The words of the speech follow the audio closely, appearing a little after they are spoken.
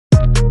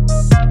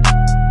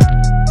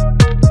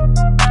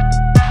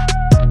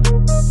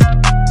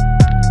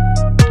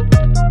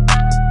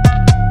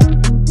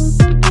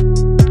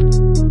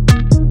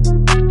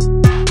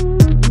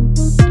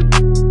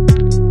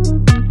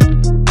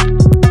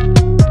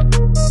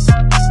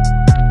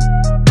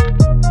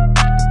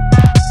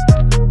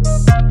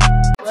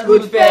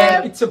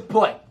It's your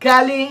boy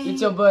Kali. It's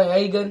your boy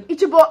Hagen.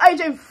 It's your boy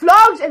AJ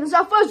Vlogs, and it's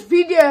our first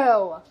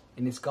video.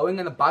 And it's going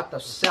on about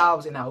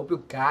ourselves, and I hope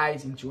you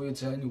guys enjoy your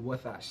journey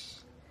with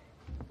us.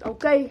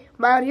 Okay,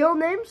 my real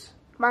name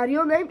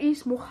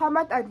is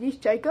Muhammad Adis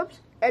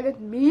Jacobs, and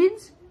it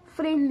means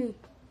friendly.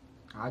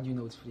 How do you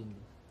know it's friendly?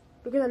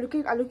 Because I'm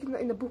looking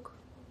in the book.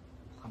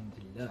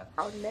 Alhamdulillah.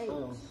 Our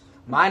names.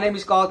 My name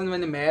is Carlton van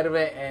der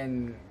Merwe,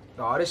 and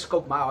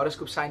my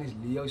horoscope sign is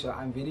Leo, so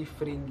I'm very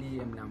friendly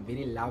and I'm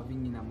very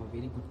loving and I'm a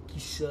very good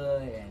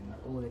kisser and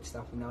all that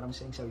stuff, you know what I'm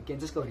saying? So we can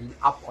just go read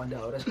up on the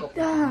horoscope.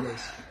 So,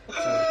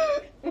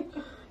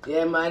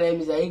 Yeah, my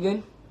name is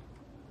Hagen.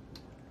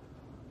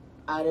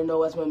 I don't know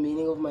what's my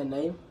meaning of my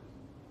name,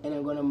 and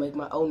I'm gonna make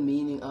my own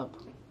meaning up.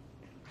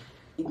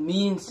 It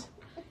means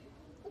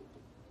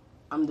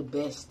I'm the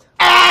best.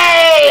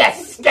 hey,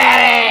 let's get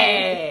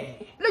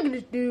it! Look at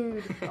this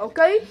dude.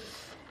 Okay,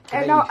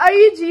 and our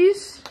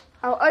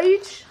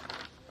age,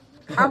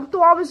 I'm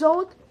 12 years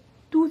old,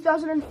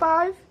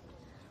 2005,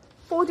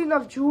 14th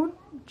of June,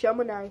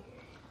 Gemini.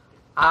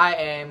 I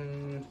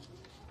am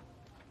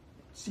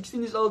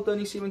 16 years old,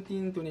 turning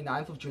 17,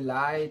 29th of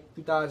July,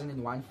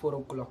 2001, 4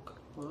 o'clock.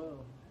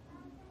 Wow.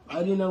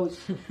 How do you know it's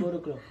 4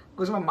 o'clock?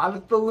 Because my mother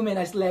told me and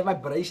I still have my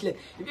bracelet.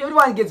 If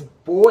everyone gets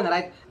born,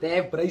 right, they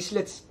have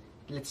bracelets.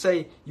 Let's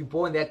say you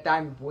born that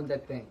time, you born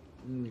that time.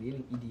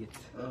 Really idiot.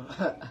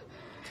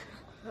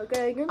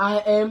 Okay, again. I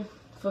am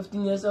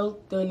 15 years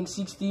old, turning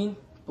 16,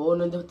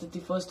 born on the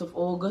 31st of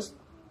August.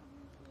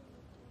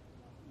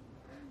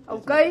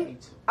 Okay,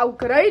 our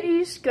grade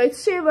is grade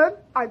 7.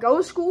 I go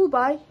to school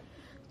by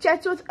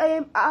Chatsworth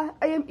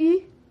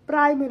AME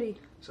Primary.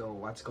 So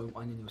what's going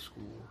on in your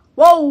school?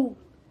 Whoa,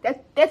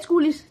 that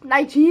school is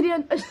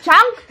Nigerian, it's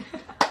junk,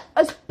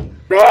 it's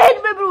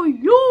bad, my bro.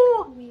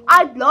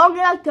 I belong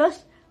like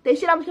this. They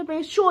said I'm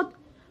playing short.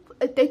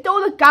 They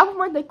told the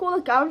government, they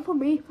called the government for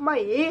me, for my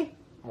hair.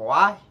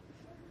 Why?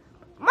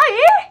 My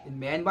hair? In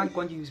man bun,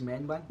 can't you use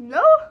man bun?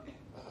 No.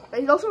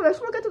 They also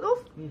get it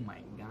off. Oh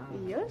my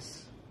god.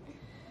 Yes.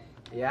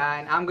 Yeah,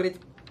 and I'm grade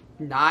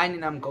 9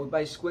 and I'm going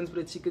by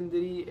Chatsworth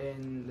Secondary,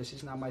 and this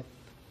is now my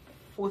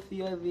 4th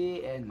year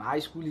there, and my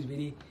school is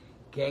very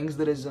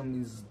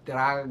gangsterism, it's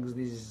drugs,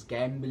 there's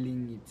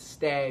gambling, it's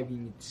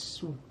stabbing, it's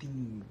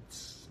shooting,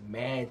 it's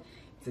mad,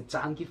 it's the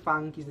chunky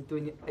funky, it's the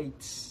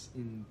 28s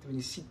and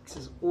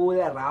 26s all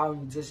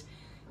around. It's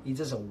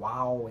just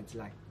wow, it's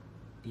like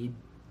dead.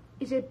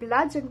 Is it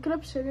Bloods and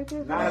Crips and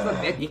everything? Nah, it's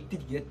not that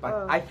hectic yet,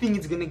 but I think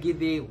it's gonna get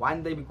there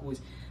one day because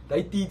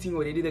they're teaching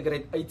already the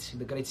grade 8s,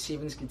 the grade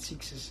 7s, grade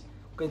 6s.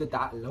 Okay,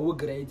 the lower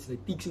grades, they're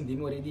teaching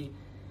them already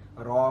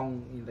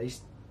wrong. And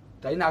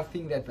they now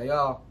think that they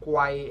are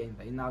quiet and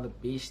they're now the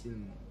best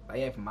and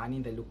they have money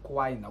and they look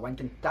quiet and no one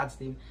can touch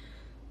them.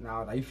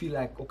 Now they feel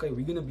like, okay,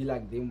 we're gonna be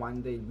like them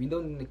one day. We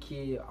don't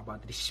care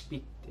about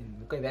respect.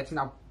 And okay, that's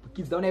now,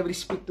 kids don't have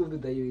respect of the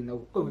day, you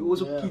know. Okay, we're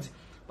also kids.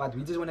 But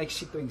we just want to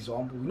set an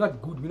example. We're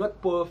not good, we're not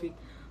perfect,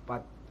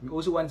 but we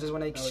also just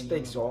want to set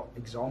an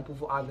example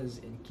for others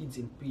and kids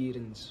and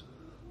parents.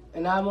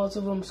 And I'm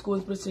also from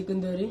Chatsworth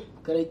Secondary,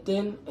 grade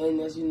 10, and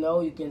as you know,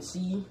 you can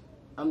see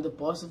I'm the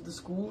boss of the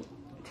school.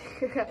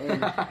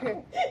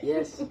 And,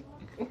 yes.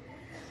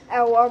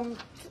 What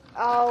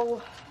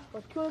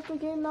call it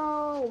again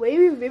now?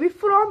 Where we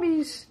from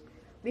is,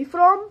 we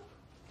from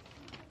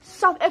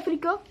South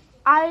Africa.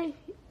 I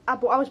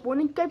was born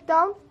in Cape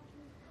Town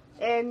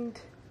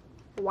and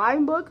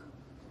Wynberg,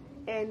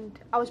 and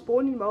I was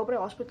born in Mowbray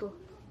Hospital.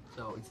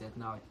 So is that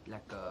now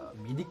like a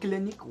mini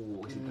clinic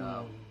or is it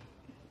a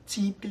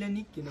cheap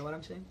clinic? You know what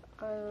I'm saying?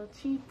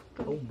 Cheap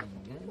clinic. Oh my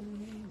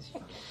goodness.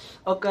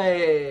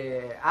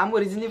 Okay, I'm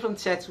originally from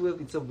Chatsworth.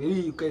 It's a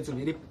very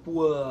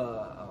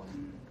poor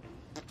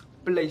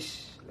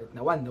place that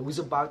no one knows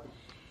about.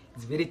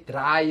 It's very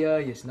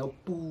drier. There's no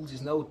pools.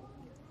 There's no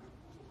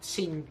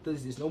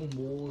centers. There's no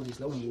malls. There's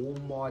no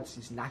Walmarts.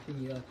 There's nothing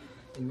here.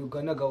 And we're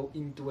gonna go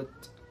into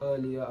it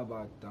earlier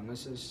about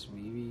Dangases,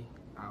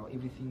 how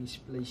everything is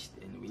placed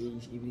and where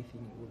is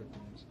everything and all the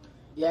things.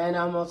 Yeah, and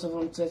I'm also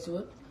from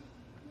Chatsworth.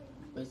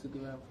 Basically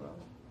where I'm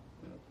from.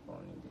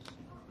 Born in this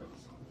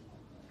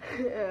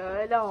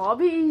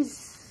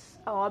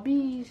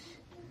place.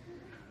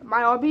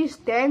 My hobby is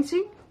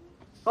dancing.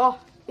 Oh,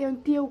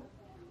 until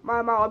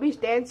my hobby is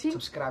dancing.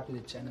 Subscribe to the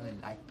channel and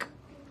like.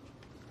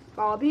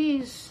 My hobby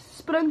is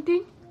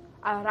sprinting.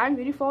 I run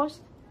very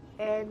fast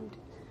and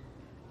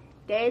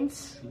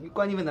dance. You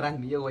can't even run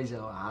me away,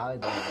 so how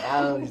the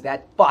hell is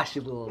that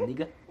possible,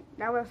 nigga?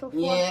 Now we're so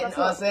fast. Yeah, that's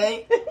what I'm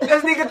saying.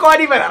 This nigga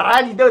can't even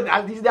run, he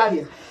don't, he's down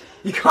here.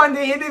 He can't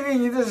do anything,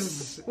 he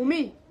just... Who,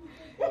 me?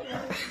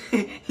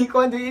 He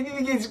can't do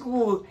anything in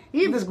school.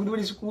 He just good with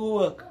his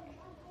schoolwork.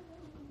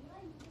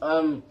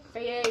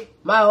 Hey.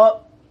 My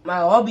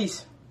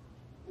hobbies.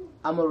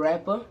 I'm a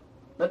rapper.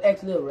 Not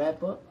actually a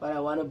rapper, but I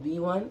want to be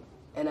one.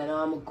 And I know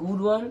I'm a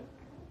good one.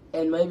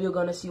 And maybe you're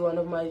gonna see one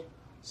of my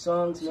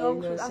songs. Oh,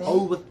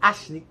 with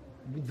us, Nick.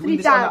 3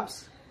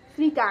 times.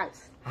 3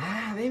 times.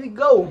 Ah, there we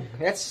go.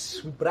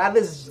 That's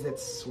brothers.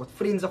 That's what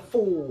friends are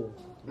for.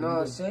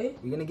 No, say?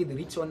 We're gonna get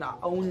rich on our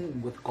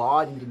own with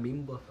God, and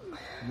remember,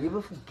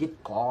 never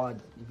forget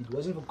God. If it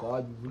wasn't for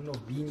God, we wouldn't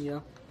have been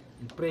here.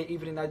 And pray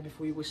every night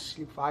before you go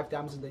sleep 5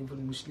 times a day for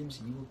the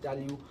Muslims. He will tell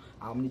you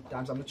how many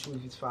times. I'm not sure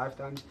if it's 5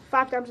 times.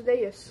 5 times a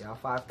day, yes. Yeah,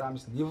 5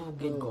 times. Never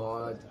forget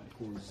God,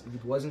 because if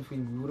it wasn't for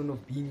Him, we wouldn't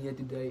have been here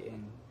today.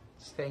 And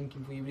just thank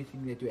Him for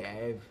everything that you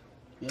have.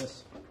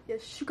 Yes.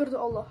 Yes, shukr to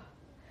Allah.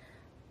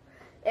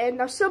 And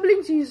now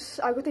siblings is,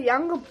 I got a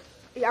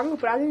younger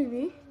brother than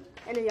me,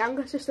 and a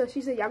younger sister.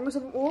 She's the youngest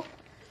of them all.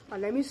 Her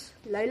name is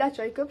Layla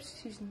Jacobs.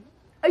 She's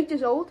 8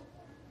 years old.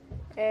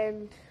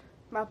 And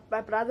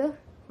my brother,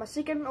 my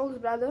second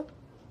oldest brother,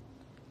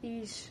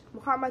 is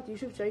Muhammad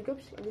Yusuf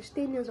Jacobs, and he's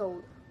 10 years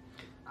old.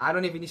 I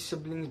don't have any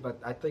siblings, but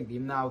I take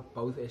them now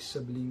both as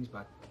siblings.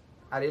 But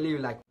I really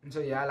like. So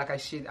yeah, like I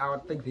said, I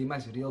would take them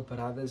as real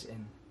brothers.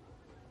 And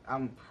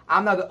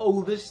I'm not the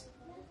oldest,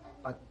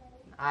 but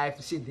I have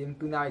to set them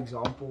to now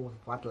example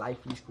of what life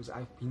is, because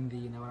I've been there.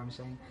 You know what I'm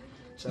saying?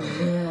 So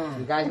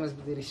you guys must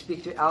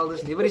respect your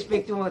elders. Never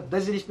respect your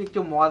disrespect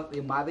your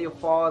mother, your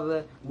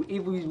father,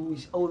 whoever who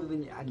is older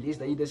than you, unless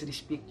they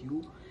disrespect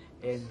you.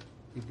 And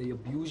if they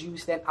abuse you,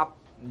 stand up.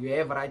 You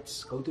have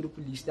rights. Go to the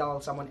police.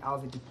 Tell someone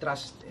else that you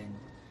trust, and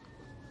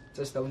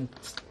just don't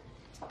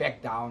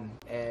back down.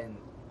 And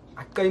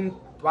I came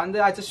one day.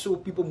 I just saw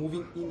people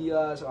moving in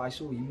here, so I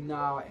saw him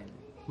now, and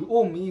we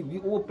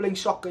all playing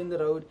soccer in the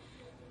road.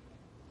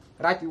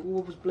 Right, we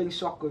all was playing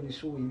soccer and we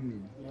saw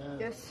him. Yeah.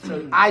 Yes.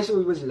 So I saw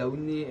he was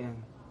lonely,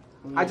 and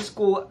I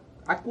called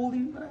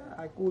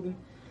him.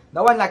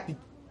 No one like to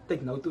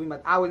take note of him,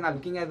 but I was not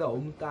looking at the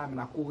home time,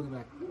 and I called him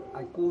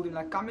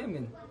like, come here,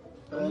 man.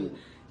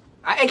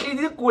 I actually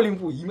didn't call him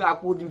for him. I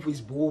called him for his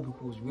ball,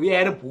 because we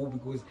had a ball,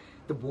 because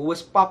the ball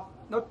was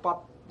not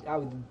pop. Yeah,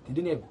 we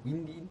didn't have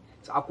wind in,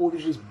 so I called him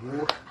for his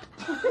ball.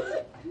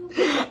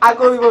 I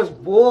called him for his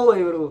ball,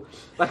 bro.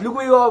 But look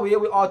where we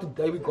are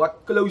today. We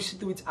got closer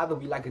to each other.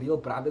 We like real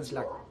brothers.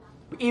 Like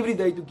every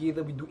day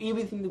together. We do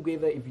everything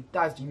together. If you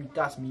touch him, you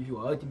touch me. If you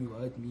hurt him, you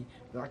hurt me.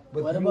 Like,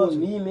 but What about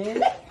me,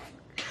 man?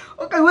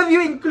 Okay, well,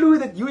 you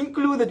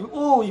included.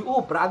 We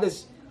all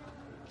brothers.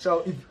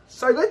 So if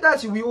I don't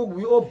touch you,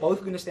 we all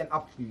both gonna stand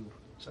up for you.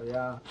 So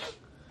yeah.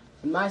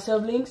 My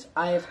siblings,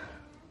 I have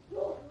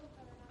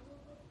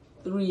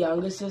 3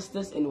 younger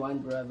sisters and 1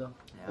 brother.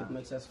 Yeah. That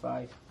makes us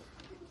 5.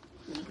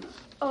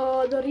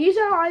 The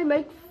reason I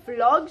make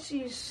vlogs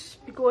is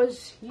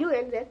because he'll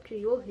end that.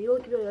 He'll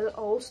give you a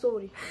whole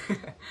story.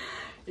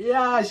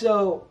 Yeah,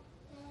 so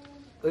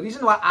the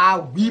reason why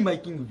we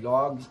making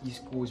vlogs is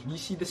because we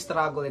see the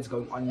struggle that's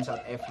going on in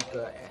South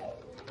Africa, and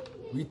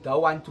we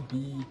don't want to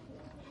be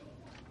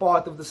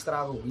part of the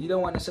struggle. We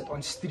don't want to sit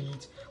on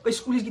streets. But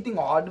school is getting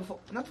harder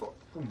not for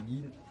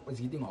me, it's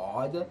getting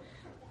harder.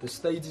 The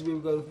stages where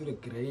we go through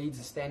the grades,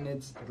 the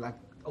standards, like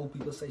old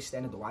people say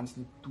standard 1,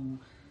 standard 2.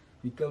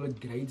 We call it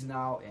grades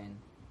now, and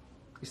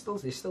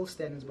there's still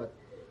standards, but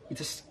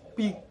it's a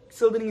big.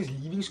 Children is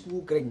leaving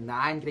school grade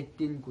 9, grade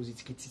 10 because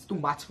it's too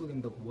much for them.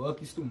 The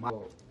work is too much.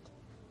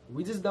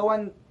 We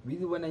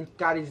want to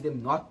encourage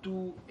them not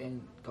to,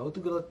 and go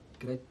to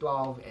grade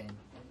 12 and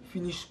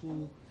finish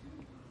school,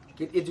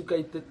 get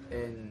educated,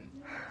 and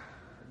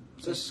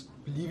just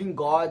believe in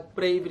God,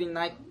 pray every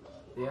night.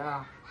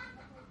 Yeah.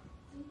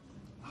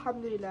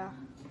 Alhamdulillah.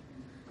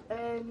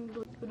 And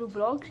we do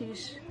vlogs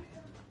is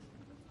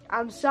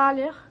I'm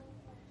Saleh,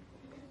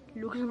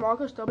 Lucas and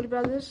Marcus, Double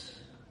Brothers,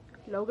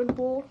 Logan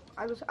Paul,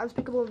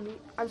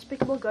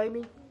 Unspeakable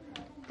Gaming.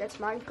 That's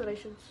my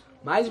inspirations.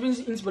 My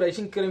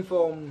inspiration came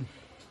from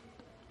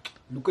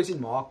Lucas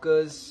and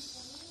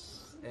Marcus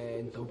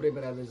and Dobre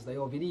Brothers. They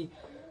are very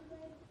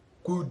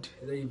good,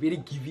 they're very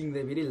giving,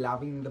 they're very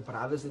loving. The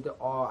brothers that they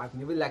are, I've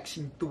never like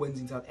seen twins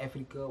in South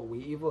Africa or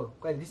wherever.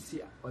 Quite this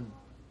see on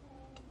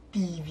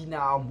TV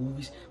now,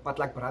 movies, but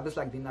like brothers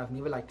like them, I've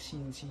never like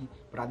seen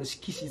brothers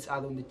kiss each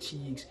other on the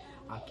cheeks,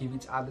 give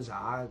each other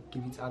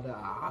a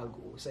hug,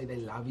 or say they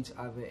love each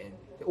other, and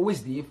they're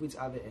always there for each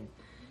other, and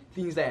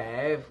things they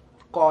have,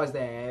 cars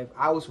they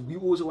have. We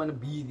also want to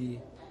be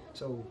there.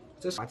 So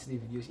just watch their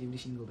videos every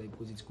single day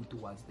because it's good to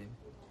watch them.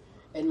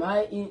 And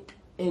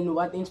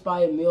what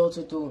inspired me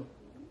also to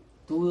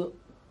do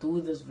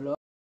this vlog,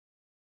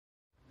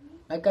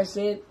 like I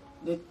said,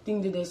 the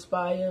thing that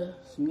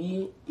inspires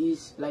me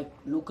is like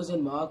Lucas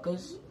and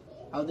Marcus,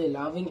 how they're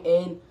loving,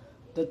 and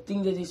the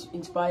thing that is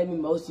inspired me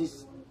most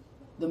is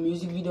the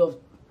music video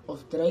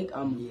of Drake.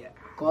 Yeah,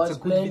 God's it's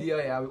a good Plan. video.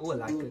 Yeah, we all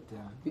like it. Yeah.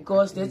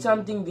 Because that's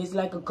something. That's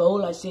like a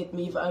goal I set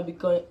me.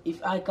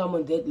 If I come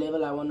on that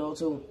level, I want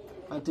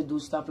to do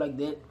stuff like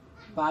that.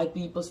 Buy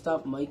people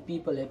stuff, make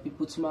people happy,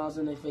 put smiles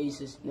on their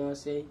faces. You know what I'm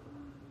saying?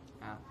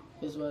 Yeah.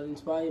 That's what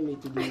inspired me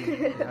to do.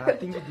 Yeah, I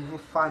think we do for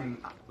fun.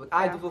 What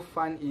I do for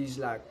fun is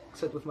like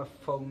sit with my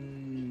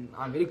phone.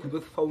 I'm very good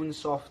with phone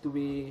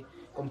software,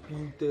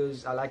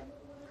 computers. I like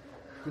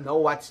to know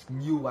what's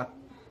new, what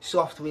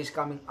software is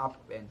coming up,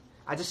 and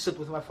I just sit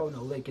with my phone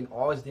all day. I can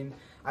ask them.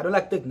 I don't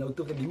like to take note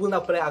of them. You will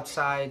not play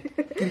outside,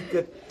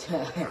 cricket,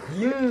 stuff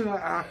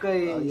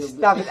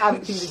and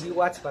everything that you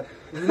watch, but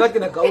you're not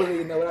gonna go there.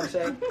 You know what I'm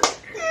saying?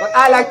 But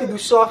I like to do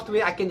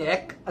software. I can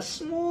hack a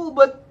small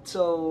bit.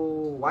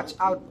 So watch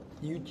out,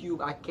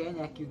 YouTube. I can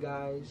hack you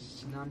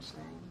guys. You know what I'm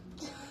saying?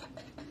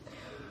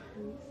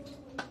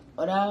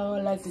 What I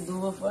would like to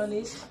do for fun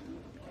is,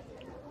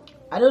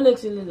 I don't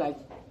actually like,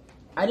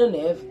 I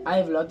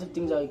have a lot of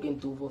things I can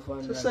do for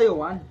fun. So like say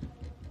one.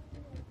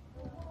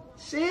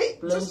 See?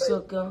 playing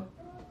soccer,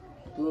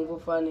 doing for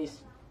fun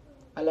is,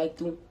 I like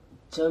to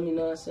gym, you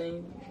know what I'm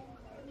saying?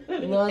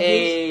 You know what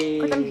Hey,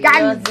 Got them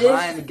guns.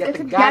 man, get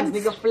the It's guns, guns.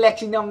 nigga,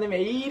 flexing on them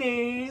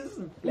haters.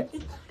 Flex.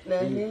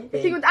 I'm The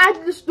thing what I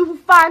just do for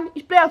fun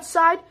is play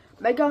outside.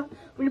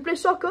 When you play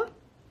soccer,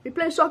 we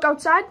play soccer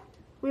outside.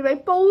 We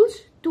make poles,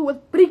 do with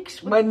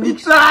bricks. With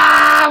bricks.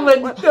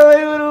 Manita,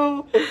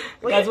 bro.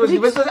 Guys, was bricks.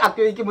 even so,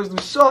 ik moest do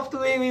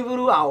software,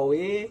 bro.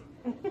 Auwe.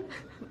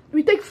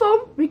 We take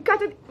foam, we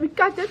cut it, we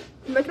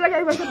make it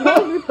like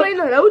we play in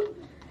the road,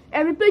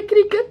 and we play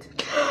cricket.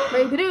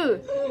 My drill.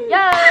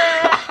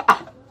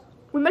 Yeah.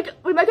 We make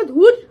it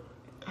wood.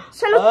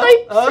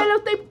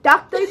 Sellotape,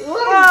 duct tape.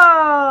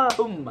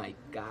 Oh my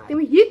god. Then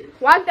we hit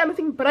one time, I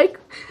think break,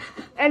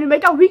 and we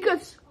make our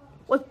wickets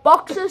with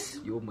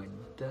boxes. Yo,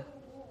 manita.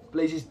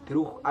 Place is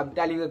droog. I'm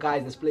telling you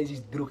guys, this place is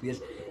droog.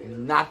 There's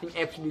nothing,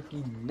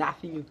 absolutely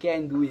nothing you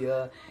can do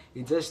here.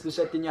 It's just to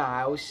sit in your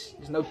house.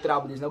 There's no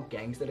trouble, there's no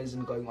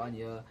gangsterism going on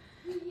here.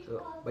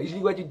 So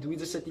basically what you do is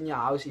just sit in your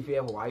house. If you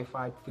have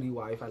Wi-Fi, free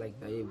Wi-Fi like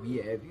that we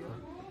have here.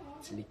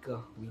 It's liquor.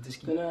 We just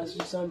keep. Can I ask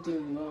you something,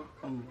 you know?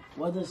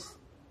 What does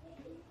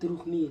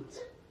droog mean?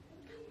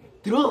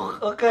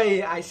 Droog?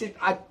 Okay, I said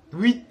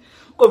we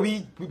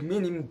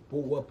men him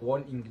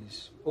born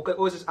English. Okay,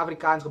 ons is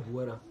Afrikaans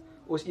gebore.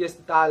 Ons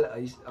eerste taal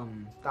is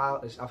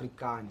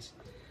Afrikaans.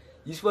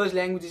 His first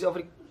language is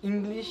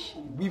English.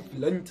 We've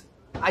learned.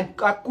 I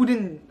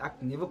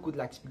never could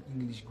like speak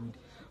English good.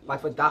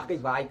 But vandaag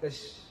kijk waar ek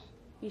is.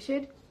 He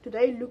said,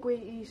 today look where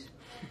he is.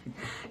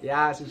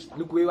 Yeah, so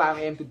look where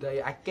I am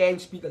today. I can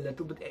speak a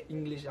little bit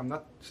English.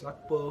 It's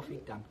not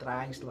perfect. I'm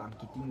trying still. I'm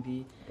getting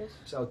there. Yes.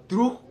 So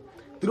droog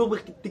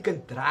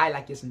can dry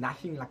like there's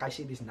nothing. Like I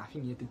said, there's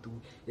nothing here to do.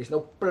 There's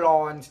no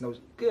plants, no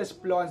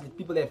plants.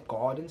 People have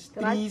gardens,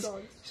 trees.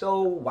 Plants.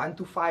 So 1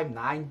 to 5,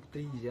 9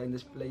 trees here in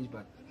this place.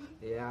 But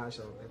yeah,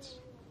 so that's.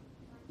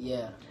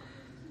 Yeah.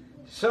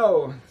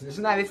 So it's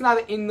not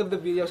the end of the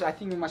video. So I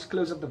think we must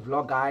close up the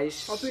vlog,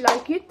 guys. Hope you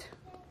like it.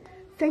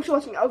 Thanks for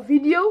watching our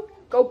video.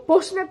 Go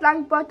post that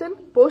like button.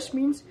 Post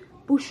means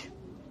push.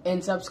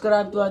 And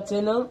subscribe to our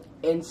channel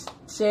and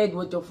share it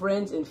with your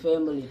friends and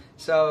family.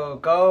 So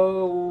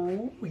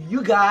go,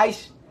 you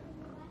guys.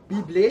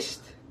 Be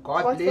blessed.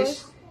 God God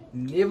bless. bless.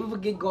 Never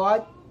forget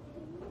God.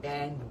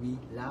 And we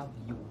love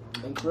you.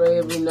 And pray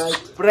every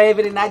night. Pray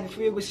every night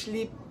before you go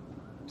sleep.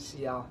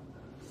 See y'all.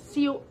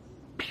 See you.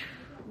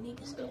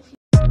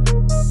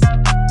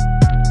 Niggas.